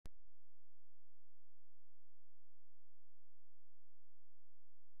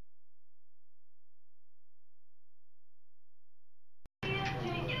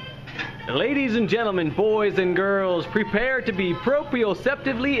Ladies and gentlemen, boys and girls, prepare to be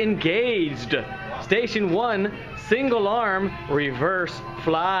proprioceptively engaged. Station 1, single arm, reverse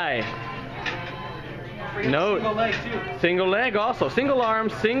fly. Note, single leg too. Single leg also. Single arm,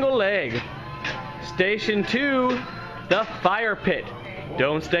 single leg. Station 2, the fire pit.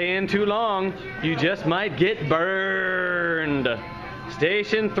 Don't stay in too long. You just might get burned.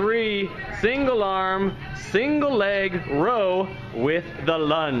 Station 3, single arm, single leg row with the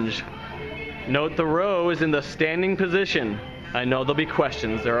lunge. Note the row is in the standing position. I know there'll be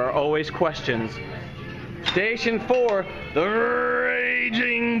questions. There are always questions. Station 4, the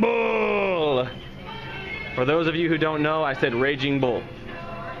Raging Bull. For those of you who don't know, I said Raging Bull.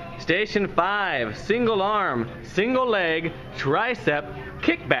 Station 5, single arm, single leg, tricep,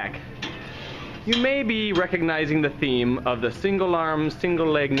 kickback. You may be recognizing the theme of the single arm, single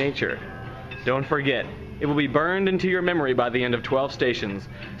leg nature. Don't forget, it will be burned into your memory by the end of 12 stations.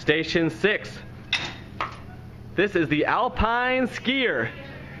 Station 6. This is the alpine skier.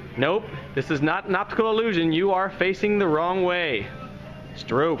 Nope, this is not an optical illusion. You are facing the wrong way.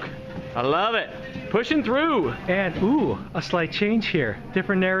 Stroke. I love it. Pushing through. And ooh, a slight change here.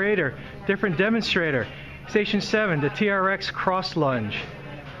 Different narrator, different demonstrator. Station 7, the TRX cross lunge.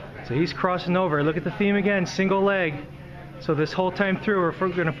 So he's crossing over. Look at the theme again, single leg. So this whole time through, we're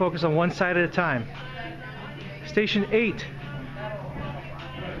going to focus on one side at a time. Station 8,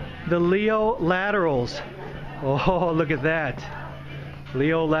 the Leo laterals. Oh, look at that.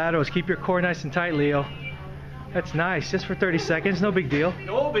 Leo laterals. Keep your core nice and tight, Leo. That's nice, just for 30 seconds, no big deal.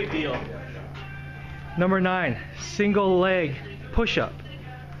 No big deal. Number 9, single leg push-up.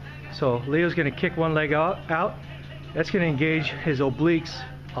 So Leo's going to kick one leg out. That's going to engage his obliques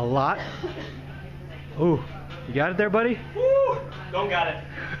a lot. Ooh, you got it there, buddy? Woo! Don't got it.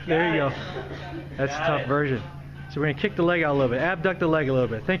 There you go. That's a tough version. So we're going to kick the leg out a little bit, abduct the leg a little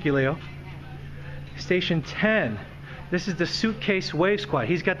bit. Thank you, Leo. Station 10. This is the suitcase wave squat.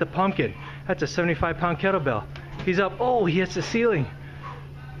 He's got the pumpkin. That's a 75-pound kettlebell. He's up. Oh, he hits the ceiling.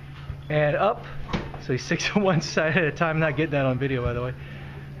 And up. So he's 6 on one side at a time. Not getting that on video, by the way.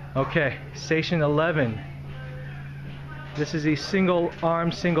 Okay, station 11. This is the single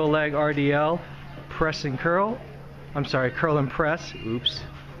arm, single leg RDL. Press and curl. I'm sorry, curl and press. Oops.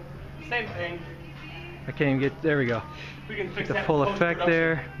 Same thing. I can't even get, there we go. We can fix The that full effect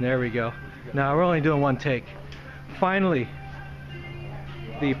there. There we go. Now we're only doing one take. Finally,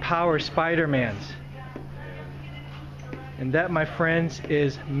 the Power Spider-Mans. And that, my friends,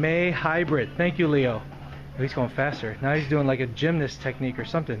 is May Hybrid. Thank you, Leo. Oh, he's going faster. Now he's doing like a gymnast technique or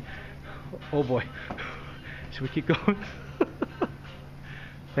something. Oh boy. Should we keep going?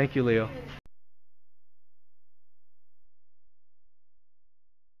 Thank you, Leo.